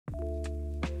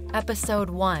Episode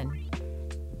 1.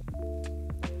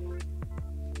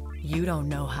 You don't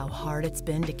know how hard it's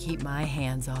been to keep my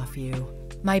hands off you.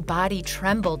 My body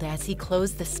trembled as he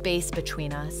closed the space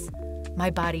between us, my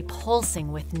body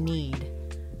pulsing with need.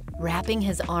 Wrapping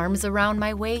his arms around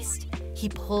my waist, he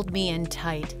pulled me in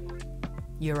tight.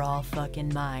 You're all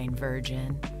fucking mine,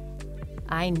 virgin.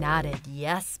 I nodded,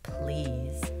 yes,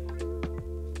 please.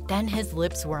 Then his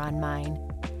lips were on mine,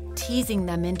 teasing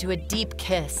them into a deep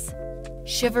kiss.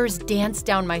 Shivers danced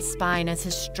down my spine as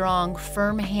his strong,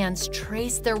 firm hands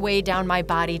traced their way down my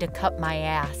body to cup my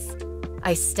ass.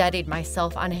 I steadied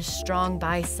myself on his strong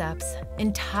biceps,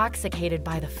 intoxicated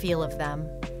by the feel of them.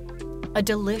 A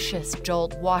delicious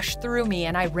jolt washed through me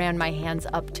and I ran my hands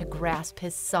up to grasp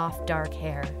his soft, dark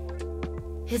hair.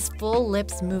 His full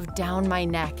lips moved down my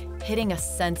neck, hitting a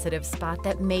sensitive spot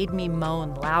that made me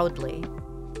moan loudly.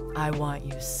 I want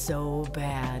you so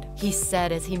bad, he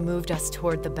said as he moved us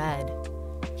toward the bed.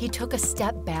 He took a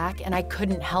step back and I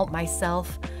couldn't help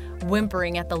myself,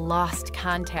 whimpering at the lost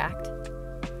contact.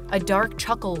 A dark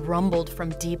chuckle rumbled from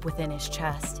deep within his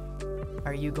chest.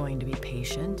 Are you going to be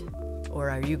patient, or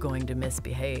are you going to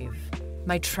misbehave?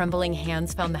 My trembling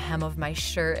hands found the hem of my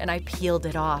shirt and I peeled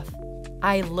it off.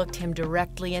 I looked him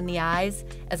directly in the eyes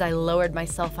as I lowered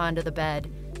myself onto the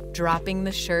bed, dropping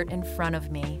the shirt in front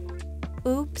of me.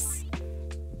 Oops.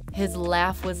 His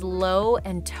laugh was low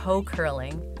and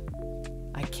toe-curling.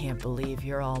 I can't believe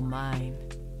you're all mine.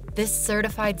 This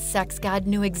certified sex god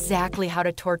knew exactly how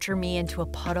to torture me into a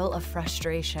puddle of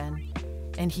frustration.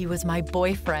 And he was my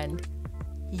boyfriend.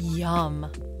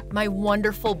 Yum. My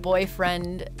wonderful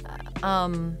boyfriend.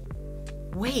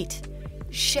 Wait.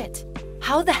 Shit.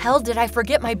 How the hell did I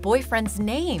forget my boyfriend's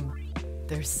name?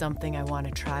 There's something I want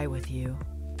to try with you.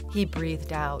 He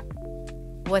breathed out.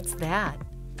 What's that?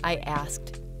 I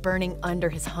asked, burning under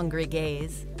his hungry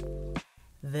gaze.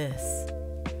 This.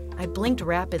 I blinked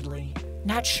rapidly,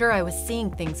 not sure I was seeing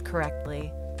things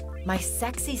correctly. My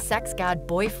sexy sex god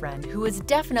boyfriend, who was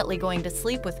definitely going to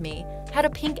sleep with me, had a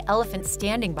pink elephant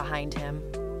standing behind him.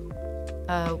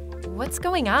 What's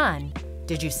going on?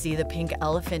 Did you see the pink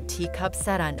elephant teacup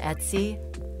set on Etsy?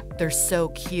 They're so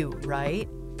cute, right?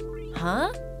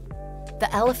 Huh? The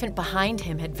elephant behind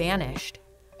him had vanished.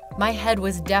 My head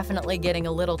was definitely getting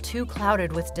a little too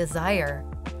clouded with desire.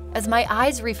 As my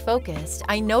eyes refocused,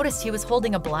 I noticed he was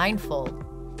holding a blindfold.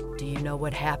 Do you know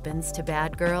what happens to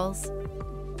bad girls?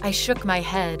 I shook my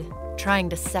head, trying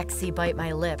to sexy bite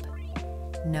my lip.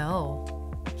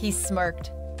 No. He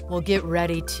smirked. Well, get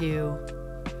ready to...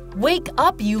 Wake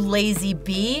up, you lazy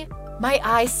bee! My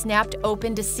eyes snapped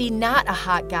open to see not a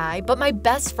hot guy, but my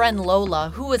best friend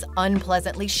Lola, who was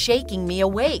unpleasantly shaking me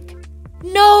awake.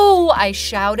 No! I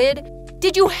shouted.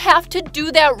 Did you have to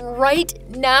do that right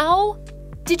now?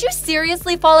 Did you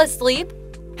seriously fall asleep?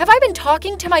 Have I been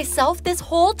talking to myself this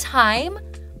whole time?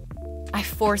 I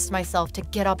forced myself to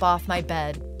get up off my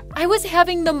bed. I was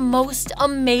having the most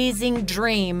amazing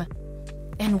dream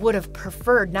and would have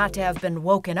preferred not to have been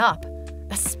woken up,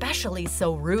 especially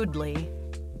so rudely.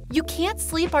 You can't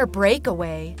sleep our break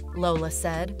away, Lola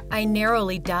said. I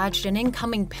narrowly dodged an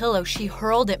incoming pillow she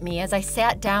hurled at me as I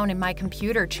sat down in my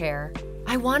computer chair.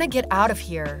 I want to get out of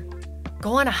here.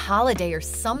 Go on a holiday or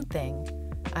something.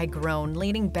 I groaned,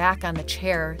 leaning back on the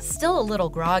chair, still a little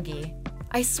groggy.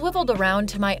 I swiveled around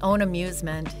to my own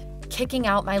amusement, kicking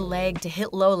out my leg to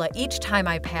hit Lola each time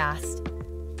I passed.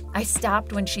 I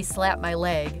stopped when she slapped my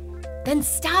leg. Then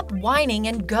stop whining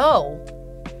and go.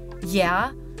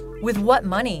 Yeah? With what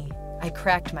money? I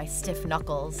cracked my stiff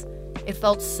knuckles. It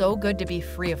felt so good to be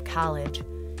free of college.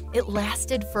 It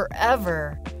lasted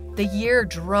forever. The year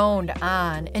droned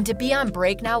on, and to be on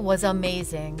break now was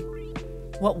amazing.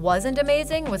 What wasn't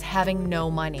amazing was having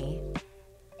no money.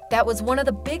 That was one of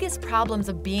the biggest problems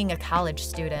of being a college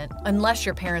student, unless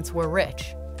your parents were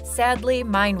rich. Sadly,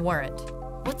 mine weren't.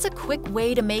 What's a quick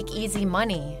way to make easy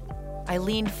money? I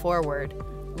leaned forward,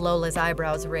 Lola's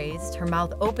eyebrows raised, her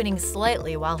mouth opening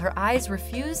slightly while her eyes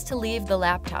refused to leave the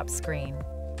laptop screen.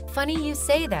 Funny you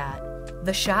say that.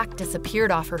 The shock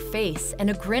disappeared off her face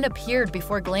and a grin appeared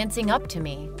before glancing up to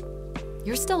me.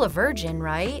 You're still a virgin,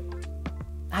 right?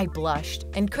 I blushed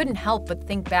and couldn't help but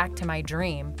think back to my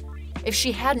dream. If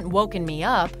she hadn't woken me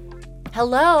up...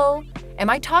 Hello? Am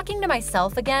I talking to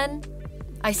myself again?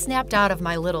 I snapped out of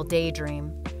my little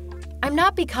daydream. I'm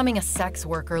not becoming a sex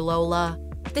worker, Lola.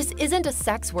 This isn't a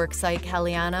sex work site,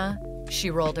 Kellyanna.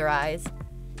 She rolled her eyes.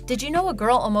 Did you know a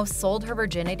girl almost sold her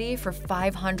virginity for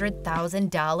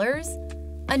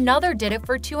 $500,000? Another did it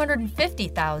for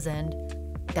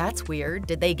 $250,000. That's weird.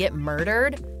 Did they get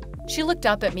murdered? She looked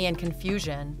up at me in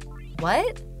confusion.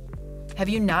 What? Have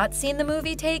you not seen the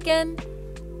movie Taken?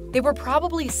 They were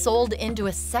probably sold into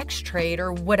a sex trade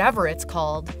or whatever it's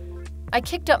called. I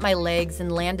kicked up my legs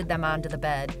and landed them onto the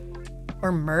bed.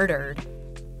 Or murdered.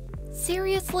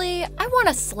 Seriously, I want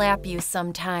to slap you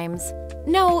sometimes.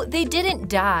 No, they didn't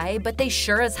die, but they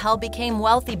sure as hell became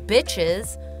wealthy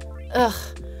bitches.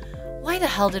 Ugh, why the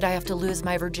hell did I have to lose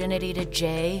my virginity to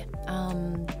Jay?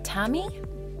 Tommy?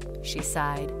 She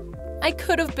sighed. I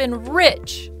could have been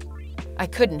rich. I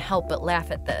couldn't help but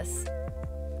laugh at this.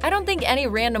 I don't think any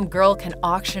random girl can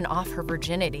auction off her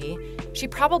virginity. She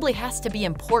probably has to be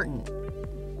important.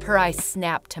 Her eyes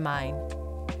snapped to mine.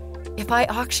 If I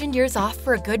auctioned yours off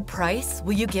for a good price,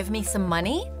 will you give me some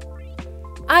money?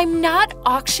 I'm not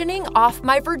auctioning off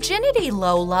my virginity,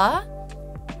 Lola.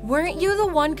 Weren't you the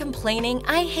one complaining,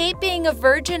 I hate being a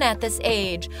virgin at this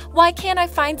age. Why can't I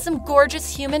find some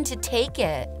gorgeous human to take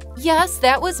it? Yes,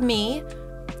 that was me.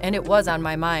 And it was on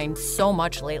my mind so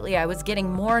much lately, I was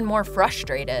getting more and more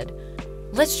frustrated.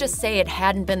 Let's just say it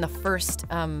hadn't been the first,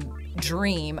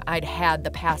 dream I'd had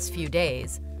the past few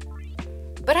days.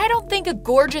 But I don't think a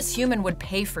gorgeous human would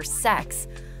pay for sex.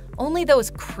 Only those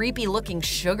creepy-looking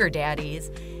sugar daddies.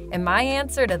 And my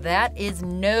answer to that is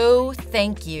no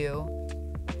thank you.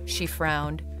 She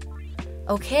frowned.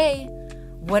 Okay,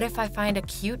 what if I find a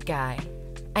cute guy?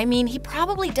 I mean, he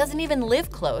probably doesn't even live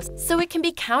close, so it can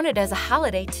be counted as a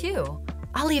holiday too.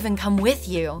 I'll even come with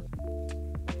you.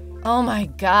 Oh my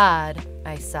God,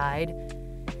 I sighed.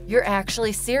 You're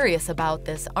actually serious about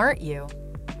this, aren't you?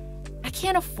 I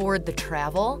can't afford the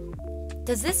travel.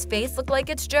 Does this face look like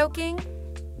it's joking?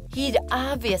 He'd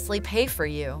obviously pay for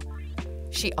you.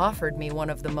 She offered me one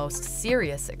of the most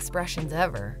serious expressions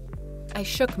ever. I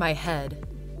shook my head.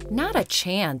 Not a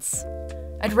chance.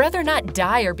 I'd rather not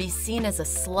die or be seen as a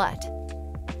slut.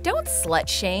 Don't slut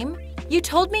shame. You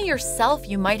told me yourself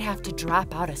you might have to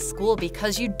drop out of school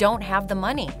because you don't have the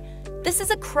money. This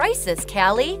is a crisis,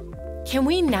 Callie. Can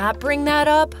we not bring that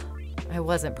up? I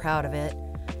wasn't proud of it.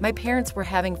 My parents were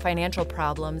having financial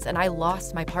problems and I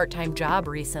lost my part-time job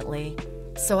recently.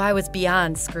 So I was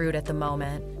beyond screwed at the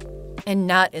moment. And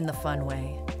not in the fun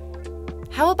way.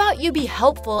 How about you be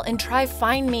helpful and try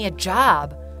find me a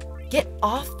job? Get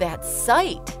off that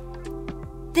site.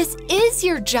 This is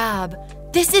your job.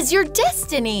 This is your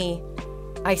destiny.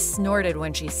 I snorted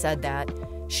when she said that.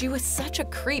 She was such a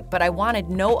creep, but I wanted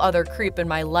no other creep in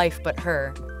my life but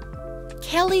her.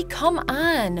 Kelly, come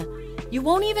on. You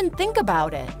won't even think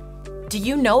about it. Do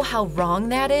you know how wrong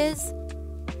that is?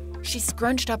 She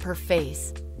scrunched up her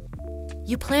face.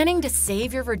 You planning to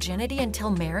save your virginity until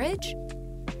marriage?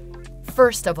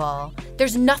 First of all,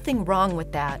 there's nothing wrong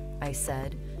with that, I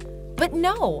said. But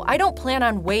no, I don't plan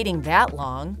on waiting that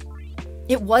long.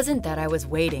 It wasn't that I was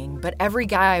waiting, but every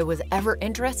guy I was ever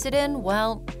interested in,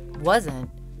 well, wasn't.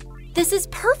 This is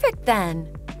perfect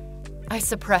then. I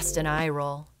suppressed an eye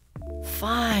roll.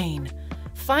 Fine.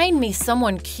 Find me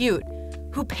someone cute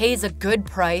who pays a good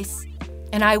price,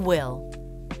 and I will.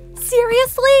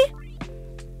 Seriously?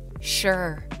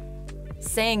 Sure.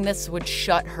 Saying this would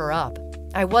shut her up.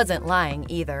 I wasn't lying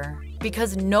either,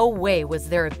 because no way was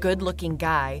there a good-looking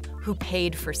guy who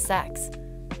paid for sex.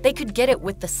 They could get it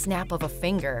with the snap of a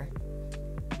finger.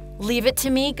 Leave it to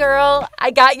me, girl.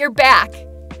 I got your back.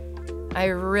 I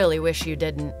really wish you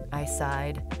didn't, I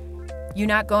sighed. You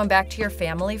not going back to your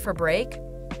family for break?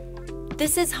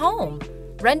 This is home.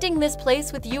 Renting this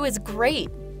place with you is great,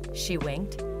 she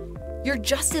winked. You're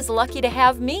just as lucky to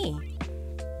have me.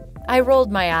 I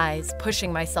rolled my eyes,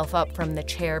 pushing myself up from the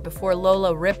chair before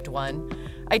Lola ripped one.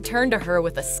 I turned to her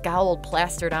with a scowl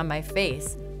plastered on my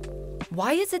face.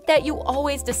 Why is it that you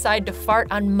always decide to fart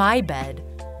on my bed?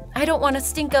 I don't want to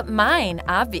stink up mine,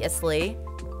 obviously.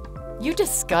 You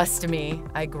disgust me,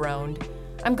 I groaned.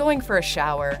 I'm going for a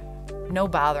shower. No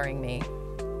bothering me.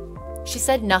 She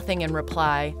said nothing in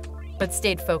reply, but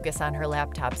stayed focused on her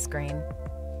laptop screen.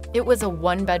 It was a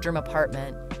one-bedroom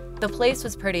apartment. The place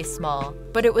was pretty small,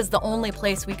 but it was the only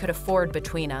place we could afford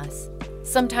between us.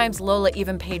 Sometimes Lola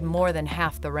even paid more than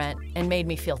half the rent and made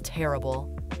me feel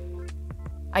terrible.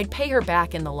 I'd pay her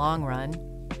back in the long run.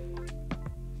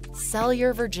 Sell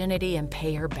your virginity and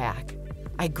pay her back.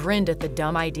 I grinned at the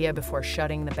dumb idea before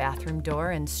shutting the bathroom door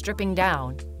and stripping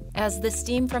down. As the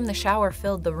steam from the shower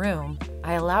filled the room,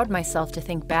 I allowed myself to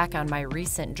think back on my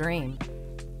recent dream.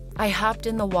 I hopped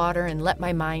in the water and let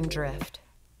my mind drift.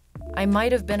 I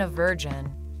might have been a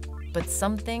virgin, but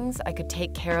some things I could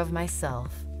take care of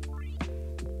myself.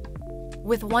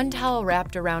 With one towel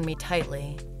wrapped around me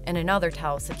tightly and another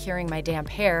towel securing my damp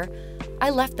hair,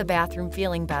 I left the bathroom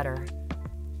feeling better.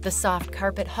 The soft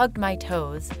carpet hugged my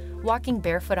toes. Walking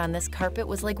barefoot on this carpet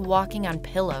was like walking on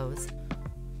pillows.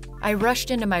 I rushed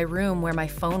into my room where my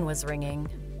phone was ringing.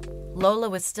 Lola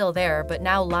was still there, but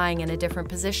now lying in a different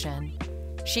position.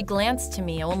 She glanced to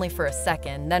me only for a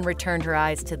second, then returned her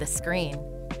eyes to the screen.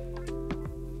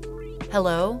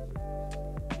 Hello?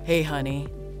 Hey, honey.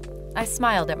 I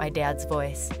smiled at my dad's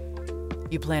voice.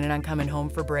 You planning on coming home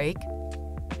for break?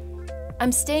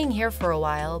 I'm staying here for a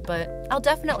while, but I'll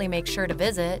definitely make sure to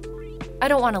visit. I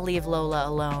don't want to leave Lola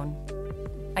alone.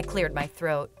 I cleared my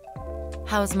throat.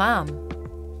 How's Mom?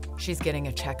 She's getting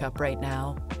a checkup right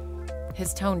now.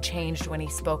 His tone changed when he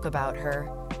spoke about her,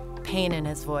 pain in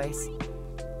his voice.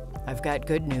 I've got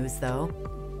good news, though.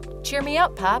 Cheer me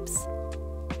up, Pops.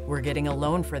 We're getting a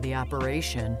loan for the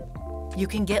operation. You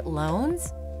can get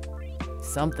loans?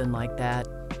 Something like that.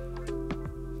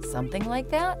 Something like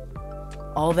that?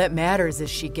 All that matters is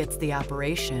she gets the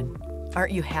operation.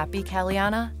 Aren't you happy,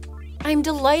 Kaliana? I'm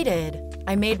delighted.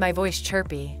 I made my voice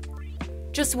chirpy.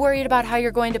 Just worried about how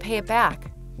you're going to pay it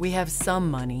back. We have some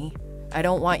money. I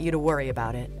don't want you to worry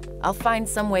about it. I'll find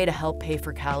some way to help pay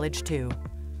for college, too.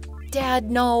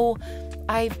 Dad, no.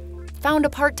 I found a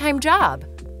part-time job.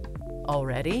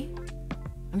 Already?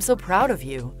 I'm so proud of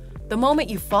you. The moment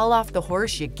you fall off the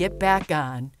horse, you get back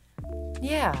on.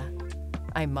 Yeah,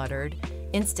 I muttered,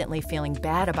 instantly feeling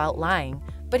bad about lying,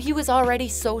 but he was already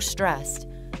so stressed.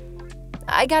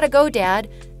 I gotta go, Dad.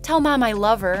 Tell Mom I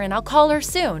love her, and I'll call her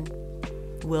soon.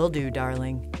 Will do,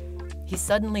 darling. He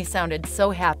suddenly sounded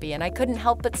so happy, and I couldn't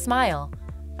help but smile.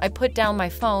 I put down my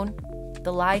phone,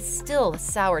 the lie still a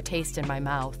sour taste in my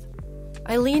mouth.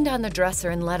 I leaned on the dresser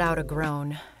and let out a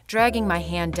groan, dragging my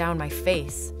hand down my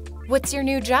face. What's your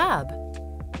new job?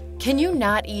 Can you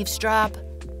not eavesdrop?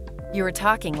 You were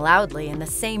talking loudly in the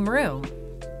same room.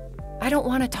 I don't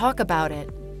want to talk about it.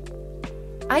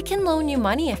 I can loan you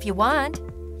money if you want.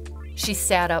 She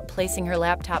sat up, placing her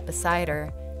laptop beside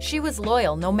her. She was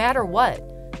loyal no matter what.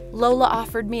 Lola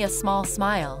offered me a small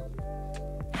smile.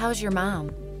 How's your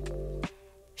mom?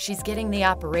 She's getting the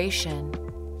operation.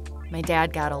 My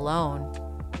dad got a loan.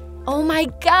 Oh my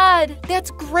God,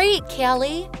 that's great,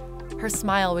 Callie. Her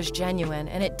smile was genuine,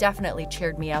 and it definitely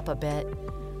cheered me up a bit.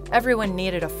 Everyone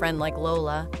needed a friend like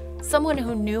Lola, someone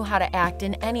who knew how to act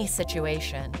in any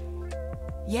situation.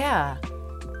 Yeah.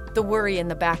 The worry in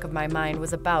the back of my mind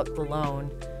was about the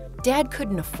loan. Dad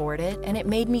couldn't afford it, and it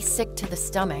made me sick to the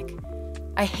stomach.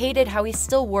 I hated how he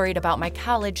still worried about my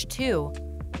college, too.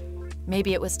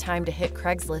 Maybe it was time to hit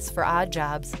Craigslist for odd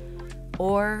jobs.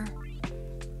 Or...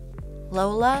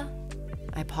 Lola?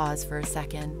 I paused for a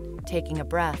second, taking a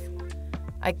breath.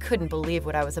 I couldn't believe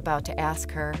what I was about to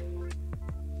ask her.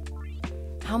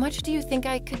 How much do you think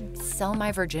I could sell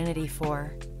my virginity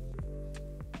for?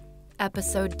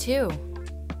 Episode 2.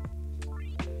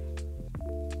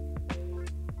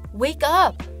 Wake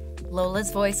up!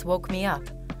 Lola's voice woke me up.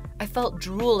 I felt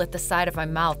drool at the side of my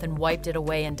mouth and wiped it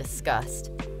away in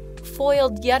disgust.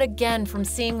 Foiled yet again from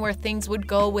seeing where things would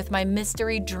go with my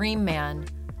mystery dream man.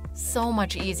 So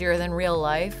much easier than real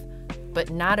life,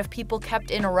 but not if people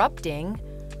kept interrupting.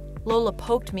 Lola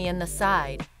poked me in the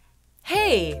side.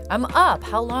 Hey, I'm up.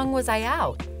 How long was I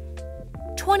out?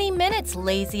 20 minutes,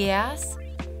 lazy ass.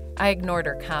 I ignored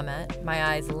her comment,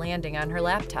 my eyes landing on her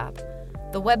laptop.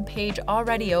 The web page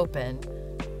already open,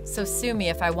 so sue me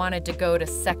if I wanted to go to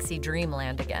sexy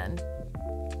dreamland again.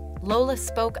 Lola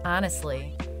spoke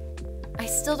honestly. I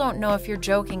still don't know if you're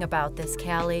joking about this,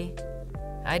 Callie.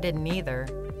 I didn't either.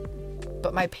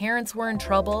 But my parents were in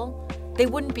trouble. They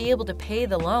wouldn't be able to pay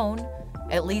the loan,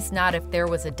 at least not if there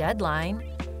was a deadline.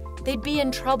 They'd be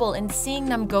in trouble, and seeing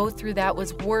them go through that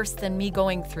was worse than me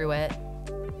going through it.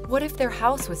 What if their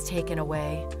house was taken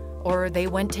away, or they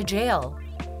went to jail?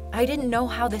 I didn't know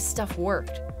how this stuff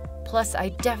worked. Plus, I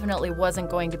definitely wasn't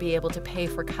going to be able to pay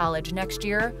for college next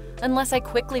year unless I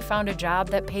quickly found a job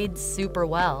that paid super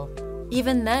well.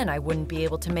 Even then, I wouldn't be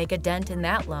able to make a dent in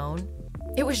that loan.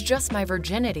 It was just my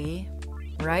virginity,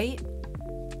 right?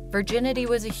 Virginity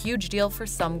was a huge deal for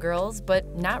some girls, but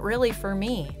not really for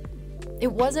me.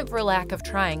 It wasn't for lack of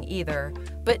trying either,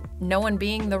 but no one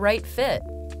being the right fit.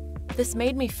 This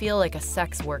made me feel like a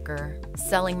sex worker,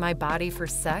 selling my body for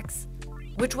sex,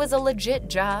 which was a legit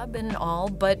job and all,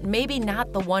 but maybe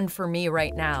not the one for me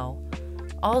right now.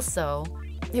 Also,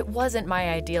 it wasn't my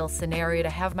ideal scenario to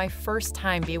have my first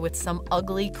time be with some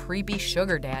ugly, creepy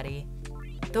sugar daddy.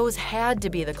 Those had to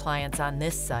be the clients on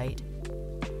this site.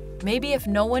 Maybe if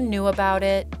no one knew about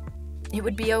it, it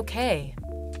would be okay.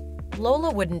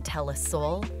 Lola wouldn't tell a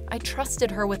soul. I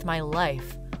trusted her with my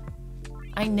life.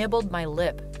 I nibbled my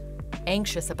lip,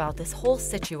 anxious about this whole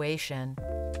situation.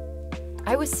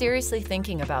 I was seriously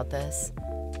thinking about this.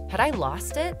 Had I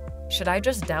lost it? Should I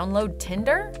just download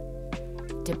Tinder?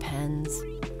 Depends,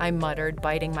 I muttered,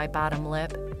 biting my bottom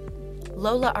lip.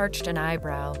 Lola arched an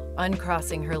eyebrow,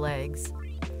 uncrossing her legs.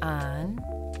 On?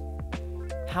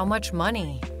 How much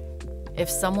money? If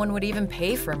someone would even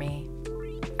pay for me.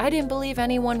 I didn't believe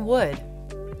anyone would.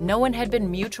 No one had been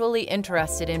mutually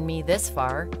interested in me this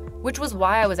far, which was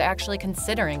why I was actually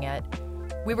considering it.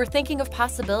 We were thinking of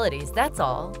possibilities, that's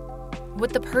all.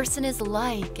 What the person is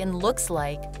like and looks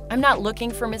like. I'm not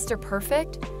looking for Mr.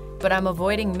 Perfect, but I'm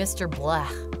avoiding Mr.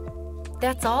 Blech.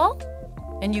 That's all?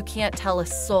 And you can't tell a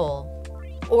soul.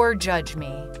 Or judge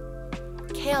me.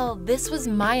 Kale, this was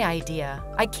my idea.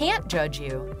 I can't judge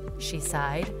you, she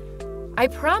sighed. I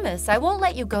promise I won't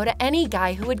let you go to any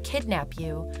guy who would kidnap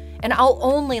you, and I'll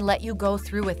only let you go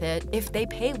through with it if they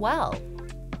pay well.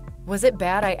 Was it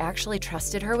bad I actually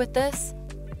trusted her with this?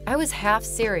 I was half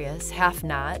serious, half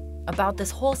not, about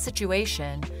this whole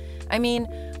situation. I mean,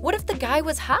 what if the guy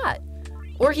was hot?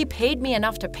 Or he paid me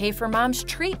enough to pay for Mom's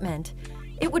treatment?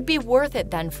 It would be worth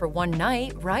it then for one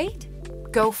night, right?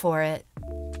 Go for it.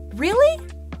 Really?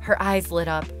 Her eyes lit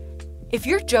up. If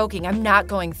you're joking, I'm not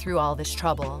going through all this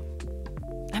trouble.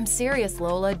 I'm serious,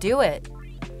 Lola. Do it.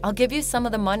 I'll give you some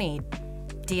of the money.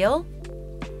 Deal?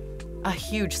 A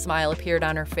huge smile appeared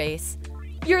on her face.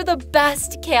 You're the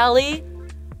best, Callie.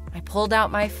 I pulled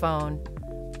out my phone.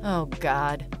 Oh,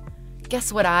 God.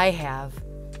 Guess what I have?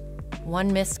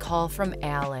 One missed call from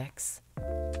Alex.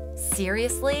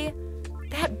 Seriously?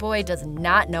 That boy does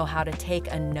not know how to take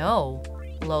a no,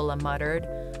 Lola muttered,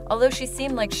 although she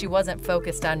seemed like she wasn't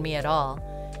focused on me at all.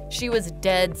 She was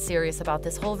dead serious about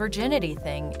this whole virginity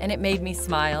thing, and it made me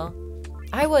smile.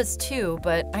 I was too,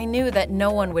 but I knew that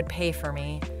no one would pay for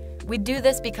me. We'd do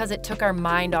this because it took our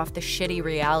mind off the shitty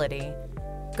reality.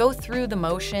 Go through the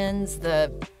motions,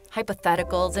 the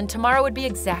hypotheticals, and tomorrow would be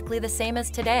exactly the same as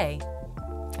today.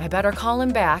 I better call him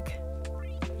back.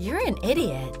 You're an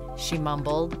idiot, she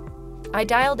mumbled. I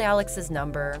dialed Alex's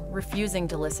number, refusing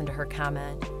to listen to her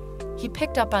comment. He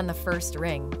picked up on the first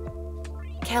ring.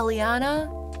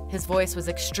 Kellyanna? His voice was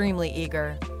extremely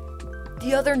eager.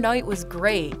 The other night was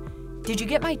great. Did you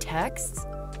get my texts?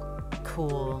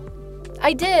 Cool.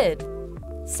 I did.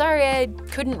 Sorry I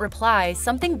couldn't reply.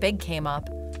 Something big came up.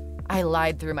 I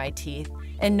lied through my teeth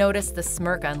and noticed the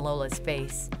smirk on Lola's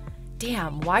face.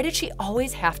 Damn, why did she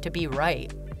always have to be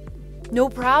right? No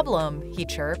problem, he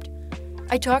chirped.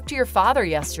 I talked to your father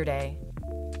yesterday.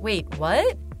 Wait,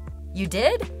 what? You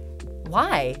did?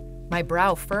 Why? My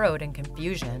brow furrowed in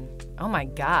confusion. Oh my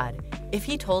God, if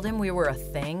he told him we were a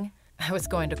thing, I was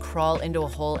going to crawl into a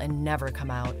hole and never come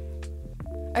out.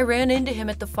 I ran into him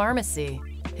at the pharmacy.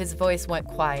 His voice went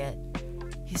quiet.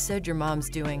 He said your mom's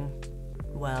doing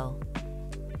well.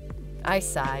 I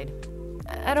sighed.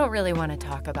 I don't really want to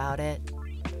talk about it.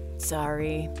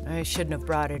 Sorry, I shouldn't have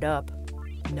brought it up.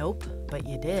 Nope, but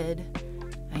you did.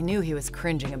 I knew he was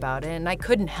cringing about it, and I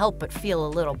couldn't help but feel a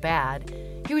little bad.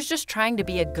 He was just trying to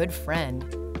be a good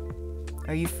friend.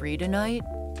 Are you free tonight?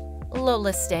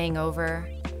 Lola's staying over.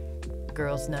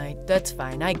 Girls' night, that's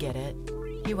fine, I get it.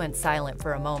 He went silent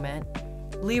for a moment.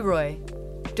 Leroy,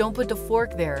 don't put the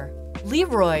fork there.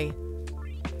 Leroy!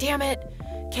 Damn it!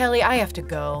 Kelly, I have to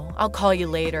go. I'll call you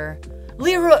later.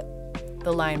 Leroy!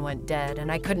 The line went dead,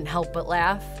 and I couldn't help but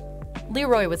laugh.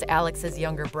 Leroy was Alex's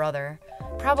younger brother,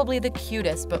 probably the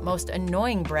cutest but most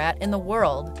annoying brat in the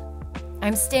world.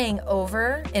 I'm staying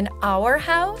over in our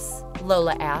house?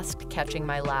 Lola asked, catching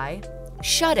my lie.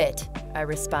 Shut it, I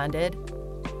responded.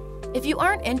 If you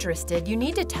aren't interested, you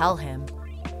need to tell him.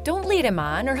 Don't lead him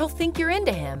on or he'll think you're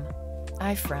into him.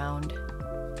 I frowned.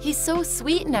 He's so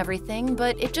sweet and everything,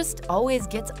 but it just always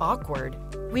gets awkward.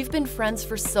 We've been friends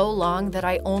for so long that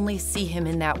I only see him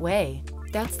in that way.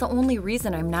 That's the only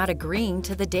reason I'm not agreeing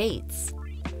to the dates.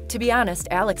 To be honest,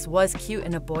 Alex was cute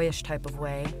in a boyish type of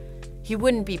way. He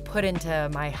wouldn't be put into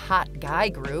my hot guy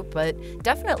group, but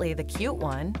definitely the cute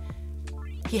one.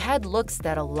 He had looks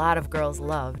that a lot of girls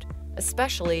loved,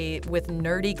 especially with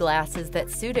nerdy glasses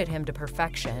that suited him to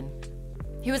perfection.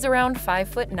 He was around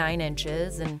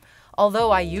 5'9", and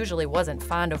although I usually wasn't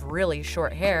fond of really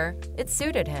short hair, it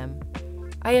suited him.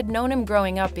 I had known him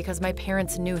growing up because my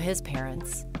parents knew his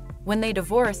parents. When they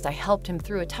divorced, I helped him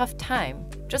through a tough time,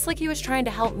 just like he was trying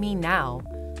to help me now.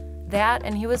 That,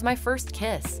 and he was my first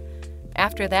kiss.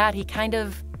 After that, he kind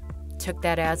of took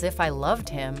that as if I loved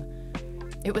him.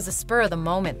 It was a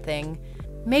spur-of-the-moment thing.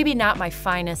 Maybe not my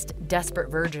finest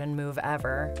desperate virgin move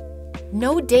ever.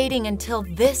 No dating until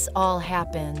this all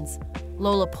happens.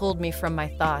 Lola pulled me from my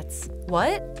thoughts.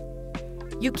 What?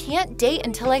 You can't date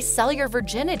until I sell your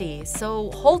virginity, so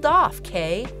hold off,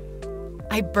 Kay.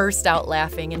 I burst out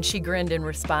laughing and she grinned in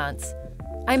response.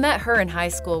 I met her in high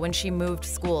school when she moved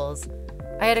schools.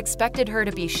 I had expected her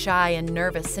to be shy and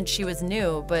nervous since she was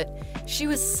new, but she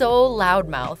was so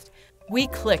loudmouthed. We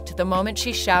clicked the moment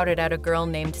she shouted at a girl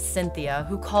named Cynthia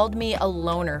who called me a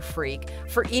loner freak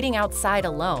for eating outside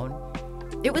alone.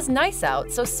 It was nice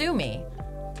out, so sue me.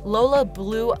 Lola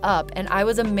blew up and I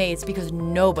was amazed because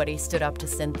nobody stood up to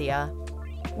Cynthia.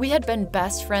 We had been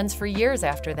best friends for years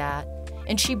after that,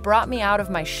 and she brought me out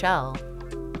of my shell.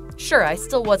 Sure, I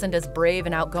still wasn't as brave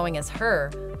and outgoing as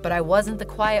her, but I wasn't the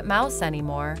quiet mouse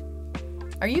anymore.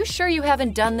 Are you sure you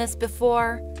haven't done this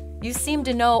before? You seem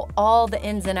to know all the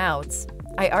ins and outs.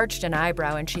 I arched an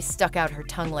eyebrow and she stuck out her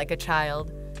tongue like a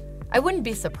child. I wouldn't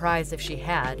be surprised if she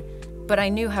had, but I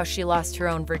knew how she lost her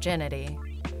own virginity.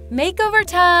 Makeover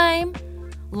time!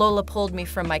 Lola pulled me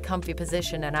from my comfy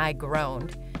position and I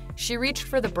groaned. She reached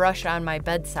for the brush on my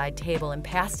bedside table and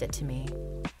passed it to me.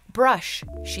 Brush,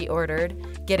 she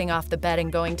ordered, getting off the bed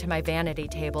and going to my vanity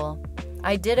table.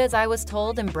 I did as I was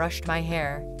told and brushed my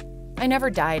hair. I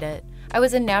never dyed it. I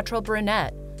was a natural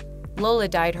brunette. Lola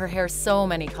dyed her hair so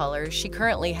many colors. She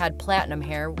currently had platinum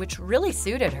hair, which really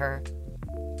suited her.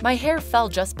 My hair fell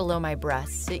just below my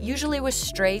breasts. It usually was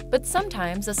straight, but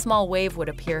sometimes a small wave would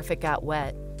appear if it got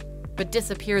wet, but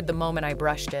disappeared the moment I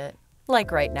brushed it,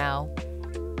 like right now.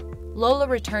 Lola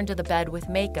returned to the bed with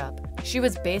makeup. She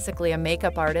was basically a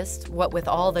makeup artist, what with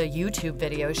all the YouTube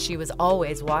videos she was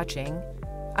always watching.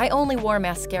 I only wore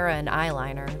mascara and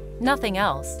eyeliner, nothing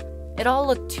else. It all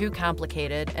looked too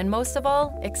complicated, and most of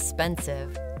all,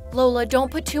 expensive. Lola,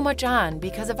 don't put too much on,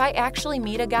 because if I actually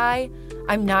meet a guy,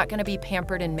 I'm not gonna be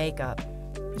pampered in makeup.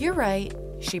 You're right,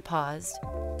 she paused.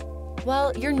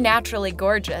 Well, you're naturally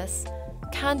gorgeous.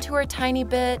 Contour a tiny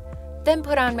bit, then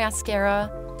put on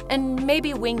mascara, and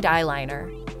maybe winged eyeliner.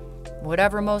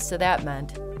 Whatever most of that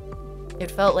meant.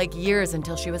 It felt like years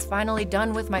until she was finally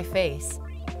done with my face.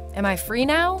 Am I free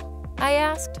now? I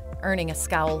asked, earning a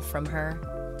scowl from her.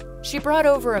 She brought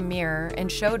over a mirror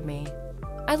and showed me.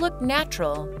 I looked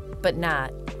natural, but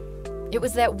not. It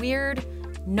was that weird,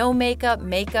 no makeup,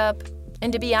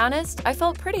 and to be honest, I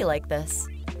felt pretty like this.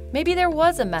 Maybe there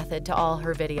was a method to all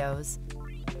her videos.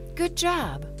 Good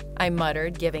job, I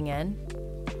muttered, giving in.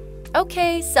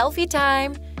 Okay, selfie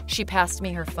time. She passed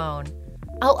me her phone.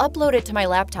 I'll upload it to my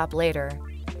laptop later.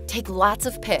 Take lots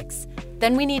of pics.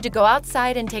 Then we need to go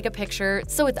outside and take a picture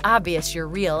so it's obvious you're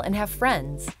real and have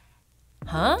friends.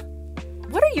 Huh?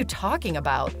 What are you talking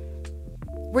about?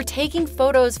 We're taking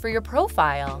photos for your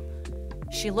profile.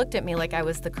 She looked at me like I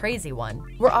was the crazy one.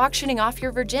 We're auctioning off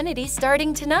your virginity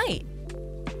starting tonight.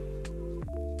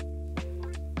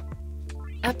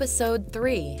 Episode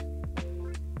 3.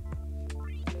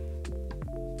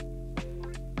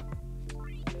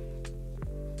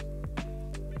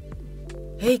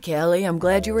 Hey, Callie, I'm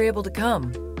glad you were able to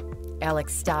come.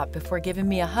 Alex stopped before giving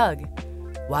me a hug.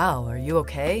 Wow, are you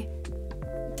okay?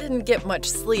 Didn't get much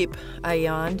sleep, I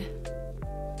yawned.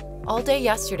 All day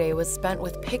yesterday was spent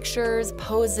with pictures,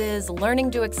 poses,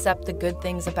 learning to accept the good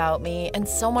things about me, and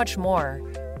so much more.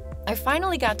 I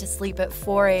finally got to sleep at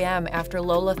 4 a.m. after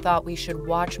Lola thought we should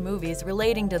watch movies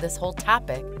relating to this whole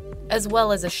topic, as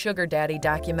well as a sugar daddy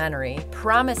documentary,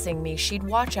 promising me she'd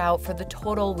watch out for the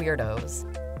total weirdos.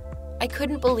 I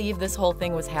couldn't believe this whole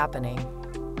thing was happening.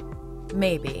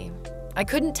 Maybe. I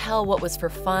couldn't tell what was for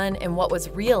fun and what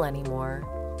was real anymore.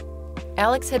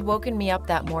 Alex had woken me up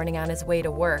that morning on his way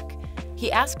to work.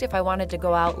 He asked if I wanted to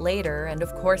go out later, and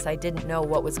of course I didn't know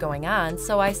what was going on,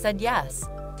 so I said yes.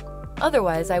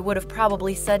 Otherwise, I would have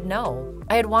probably said no.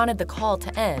 I had wanted the call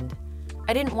to end.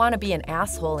 I didn't want to be an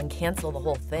asshole and cancel the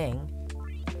whole thing.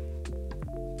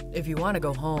 If you want to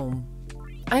go home.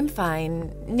 I'm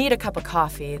fine. Need a cup of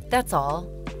coffee, that's all.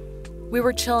 We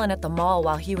were chilling at the mall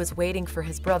while he was waiting for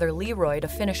his brother Leroy to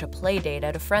finish a play date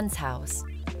at a friend's house.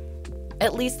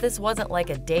 At least this wasn't like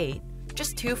a date,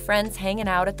 just two friends hanging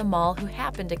out at the mall who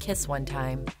happened to kiss one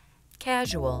time.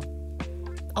 Casual.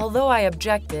 Although I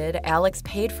objected, Alex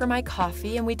paid for my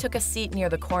coffee and we took a seat near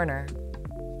the corner.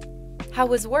 How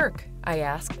was work? I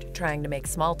asked, trying to make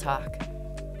small talk.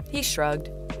 He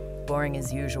shrugged. Boring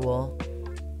as usual.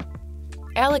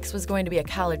 Alex was going to be a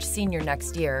college senior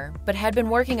next year, but had been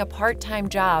working a part-time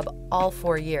job all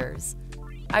 4 years.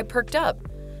 I perked up.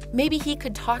 Maybe he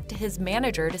could talk to his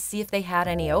manager to see if they had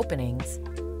any openings.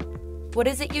 What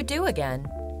is it you do again?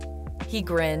 He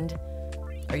grinned.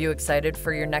 Are you excited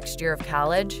for your next year of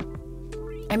college?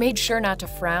 I made sure not to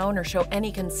frown or show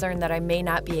any concern that I may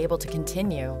not be able to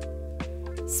continue.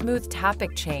 Smooth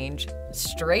topic change.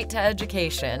 Straight to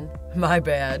education. My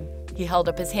bad. He held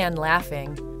up his hand,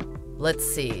 laughing. Let's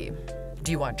see.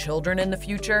 Do you want children in the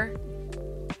future?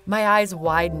 My eyes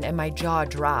widened and my jaw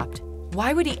dropped.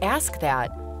 Why would he ask that?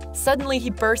 Suddenly, he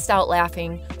burst out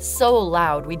laughing so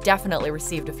loud we definitely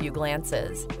received a few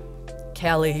glances.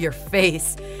 Callie, your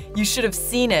face. You should have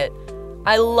seen it.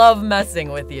 I love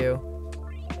messing with you.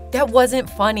 That wasn't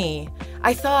funny.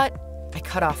 I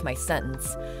cut off my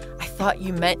sentence. I thought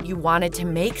you meant you wanted to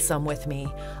make some with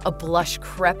me. A blush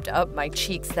crept up my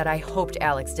cheeks that I hoped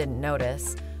Alex didn't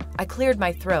notice. I cleared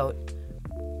my throat.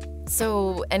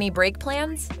 So, any break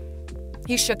plans?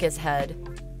 He shook his head.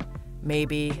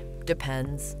 Maybe.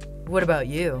 Depends. What about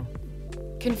you?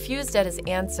 Confused at his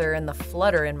answer and the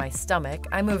flutter in my stomach,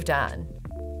 I moved on.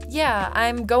 Yeah,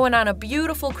 I'm going on a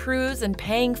beautiful cruise and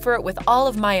paying for it with all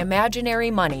of my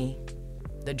imaginary money.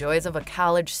 The joys of a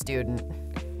college student.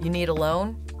 You need a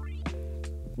loan?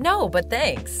 No, but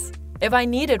thanks. If I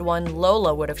needed one,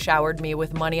 Lola would have showered me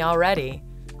with money already.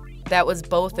 That was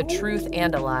both a truth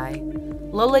and a lie.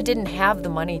 Lola didn't have the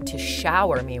money to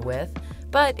shower me with,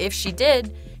 but if she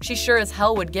did, she sure as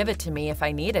hell would give it to me if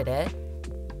I needed it.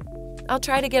 I'll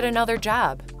try to get another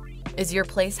job. Is your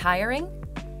place hiring?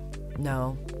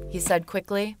 No, he said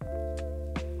quickly.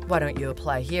 Why don't you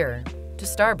apply here, to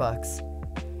Starbucks?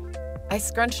 I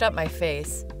scrunched up my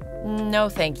face. No,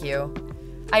 thank you.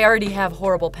 I already have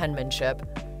horrible penmanship.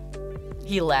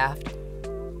 He laughed.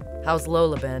 How's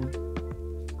Lola been?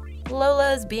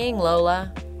 Lola's being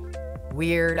Lola.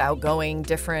 Weird, outgoing,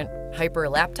 different, hyper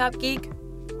laptop geek?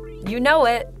 You know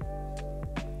it.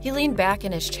 He leaned back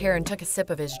in his chair and took a sip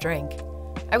of his drink.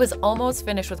 I was almost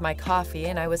finished with my coffee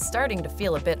and I was starting to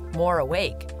feel a bit more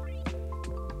awake.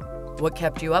 What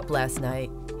kept you up last night?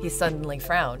 He suddenly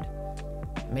frowned.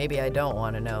 Maybe I don't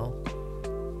want to know.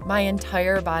 My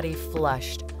entire body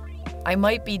flushed. I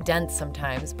might be dense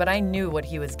sometimes, but I knew what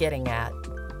he was getting at.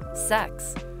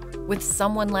 Sex. With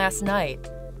someone last night.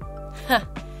 Huh.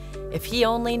 If he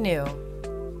only knew.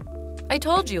 I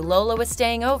told you Lola was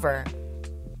staying over.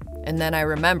 And then I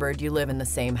remembered you live in the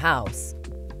same house.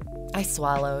 I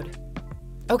swallowed.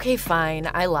 Okay, fine,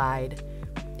 I lied.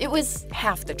 It was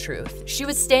half the truth. She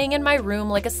was staying in my room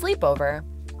like a sleepover.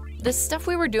 The stuff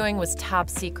we were doing was top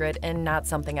secret and not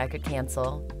something I could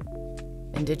cancel.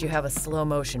 And did you have a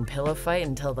slow-motion pillow fight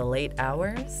until the late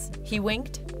hours? He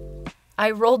winked.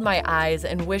 I rolled my eyes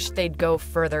and wished they'd go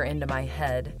further into my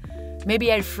head.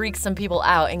 Maybe I'd freak some people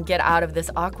out and get out of this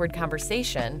awkward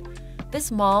conversation.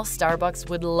 This mall Starbucks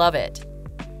would love it.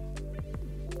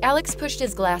 Alex pushed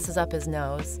his glasses up his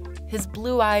nose. His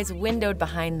blue eyes windowed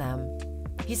behind them.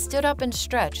 He stood up and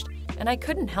stretched, and I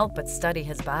couldn't help but study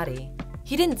his body.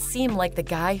 He didn't seem like the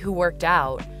guy who worked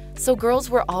out, so girls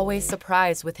were always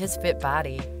surprised with his fit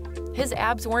body. His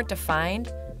abs weren't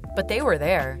defined, but they were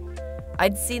there.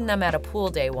 I'd seen them at a pool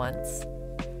day once.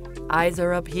 Eyes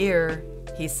are up here,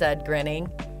 he said,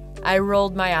 grinning. I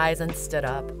rolled my eyes and stood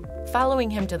up, following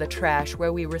him to the trash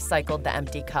where we recycled the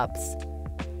empty cups.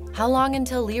 How long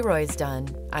until Leroy's done?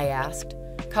 I asked,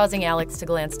 causing Alex to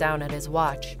glance down at his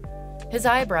watch. His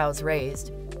eyebrows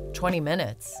raised. 20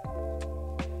 minutes.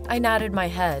 I nodded my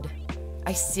head.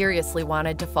 I seriously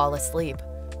wanted to fall asleep.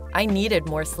 I needed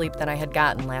more sleep than I had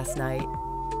gotten last night.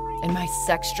 And my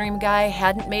sex dream guy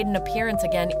hadn't made an appearance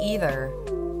again either.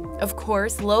 Of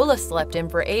course, Lola slept in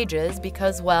for ages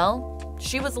because, well,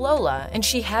 she was Lola, and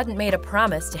she hadn't made a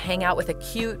promise to hang out with a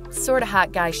cute, sorta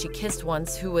hot guy she kissed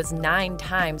once who was 9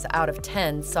 times out of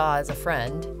 10 saw as a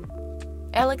friend.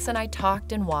 Alex and I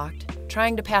talked and walked,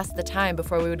 trying to pass the time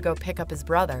before we would go pick up his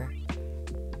brother.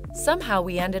 Somehow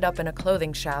we ended up in a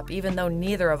clothing shop even though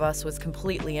neither of us was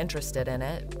completely interested in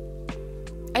it.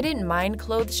 I didn't mind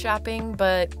clothes shopping,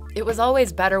 but it was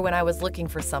always better when I was looking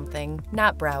for something,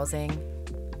 not browsing.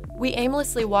 We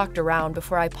aimlessly walked around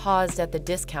before I paused at the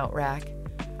discount rack.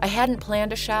 I hadn't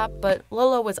planned to shop, but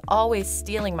Lola was always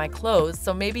stealing my clothes,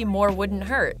 so maybe more wouldn't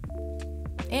hurt.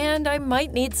 And I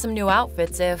might need some new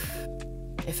outfits if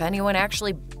anyone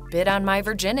actually bid on my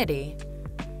virginity.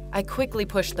 I quickly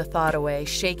pushed the thought away,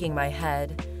 shaking my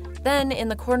head. Then, in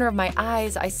the corner of my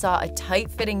eyes, I saw a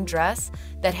tight-fitting dress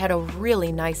that had a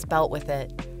really nice belt with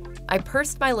it. I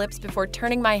pursed my lips before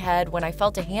turning my head when I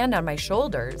felt a hand on my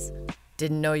shoulders.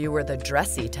 Didn't know you were the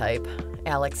dressy type,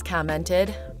 Alex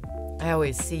commented. I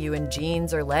always see you in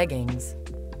jeans or leggings.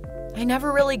 I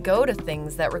never really go to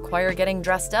things that require getting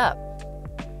dressed up.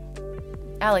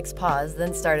 Alex paused,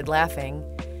 then started laughing.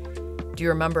 Do you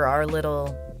remember our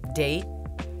little date?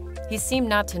 He seemed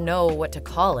not to know what to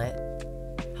call it.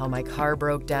 How my car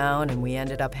broke down and we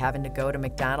ended up having to go to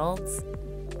McDonald's?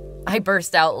 I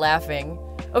burst out laughing.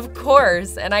 Of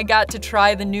course, and I got to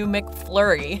try the new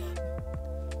McFlurry.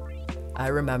 I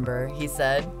remember, he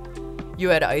said. You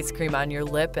had ice cream on your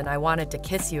lip and I wanted to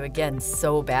kiss you again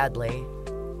so badly.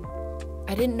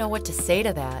 I didn't know what to say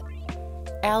to that.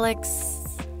 Alex,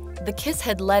 The kiss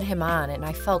had led him on, and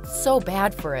I felt so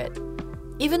bad for it.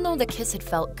 Even though the kiss had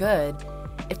felt good,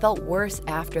 it felt worse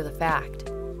after the fact.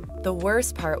 The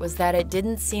worst part was that it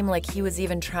didn't seem like he was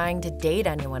even trying to date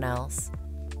anyone else.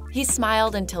 He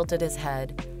smiled and tilted his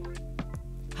head.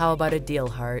 How about a deal,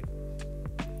 Heart?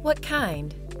 What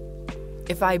kind?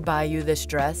 If I buy you this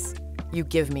dress, you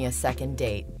give me a second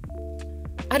date.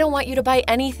 I don't want you to buy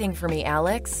anything for me,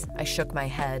 Alex. I shook my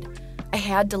head. I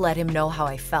had to let him know how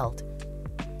I felt.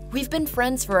 We've been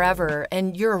friends forever,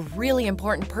 and you're a really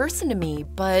important person to me,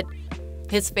 but...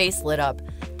 His face lit up.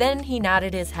 Then he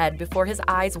nodded his head before his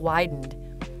eyes widened.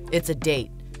 It's a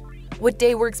date. What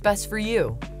day works best for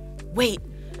you? Wait,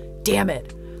 damn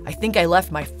it. I think I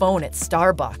left my phone at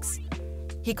Starbucks.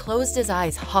 He closed his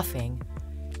eyes, huffing.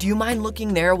 Do you mind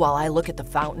looking there while I look at the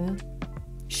fountain?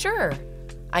 Sure.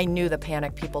 I knew the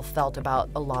panic people felt about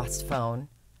a lost phone.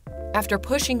 After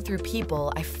pushing through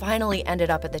people, I finally ended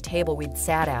up at the table we'd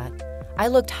sat at. I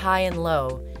looked high and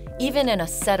low, even in a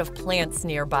set of plants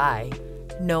nearby.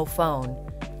 No phone.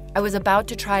 I was about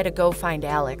to try to go find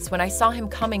Alex when I saw him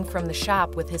coming from the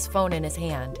shop with his phone in his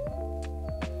hand.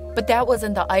 But that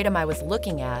wasn't the item I was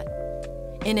looking at.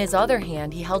 In his other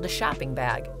hand, he held a shopping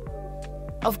bag.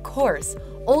 Of course,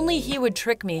 only he would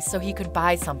trick me so he could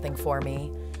buy something for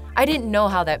me. I didn't know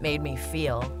how that made me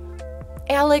feel.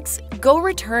 Alex, go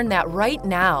return that right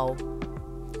now.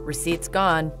 Receipt's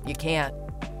gone. You can't.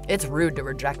 It's rude to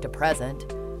reject a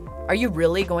present. Are you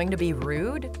really going to be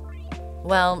rude?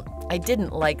 Well, I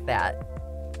didn't like that.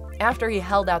 After he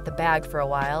held out the bag for a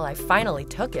while, I finally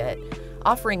took it,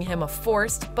 offering him a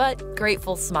forced but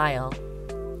grateful smile.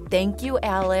 Thank you,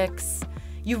 Alex.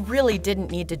 You really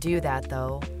didn't need to do that,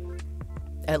 though.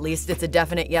 At least it's a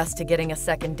definite yes to getting a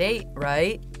second date,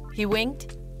 right? He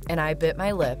winked, and I bit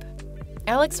my lip.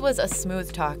 Alex was a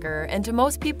smooth talker, and to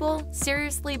most people,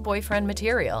 seriously boyfriend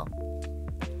material.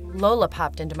 Lola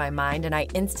popped into my mind, and I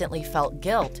instantly felt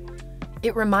guilt.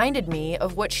 It reminded me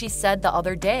of what she said the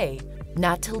other day,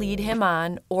 not to lead him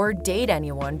on or date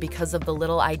anyone because of the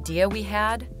little idea we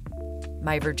had.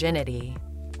 My virginity.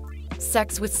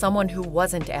 Sex with someone who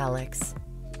wasn't Alex,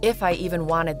 if I even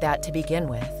wanted that to begin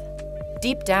with.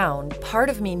 Deep down, part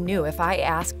of me knew if I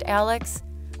asked Alex,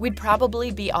 we'd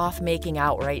probably be off making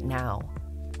out right now.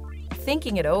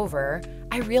 Thinking it over,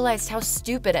 I realized how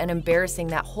stupid and embarrassing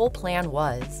that whole plan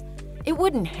was. It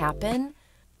wouldn't happen.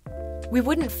 We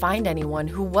wouldn't find anyone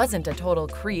who wasn't a total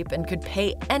creep and could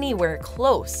pay anywhere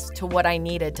close to what I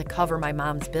needed to cover my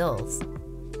mom's bills.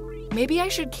 Maybe I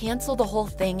should cancel the whole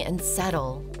thing and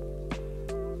settle.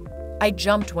 I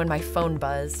jumped when my phone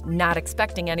buzzed, not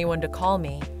expecting anyone to call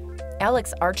me.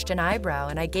 Alex arched an eyebrow,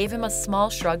 and I gave him a small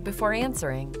shrug before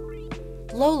answering.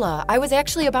 Lola, I was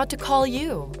actually about to call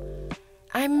you.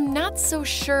 I'm not so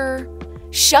sure.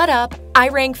 Shut up. I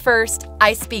rang first.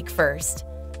 I speak first.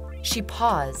 She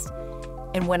paused,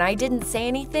 and when I didn't say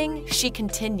anything, she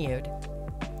continued.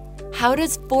 How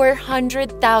does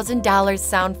 $400,000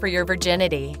 sound for your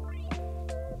virginity?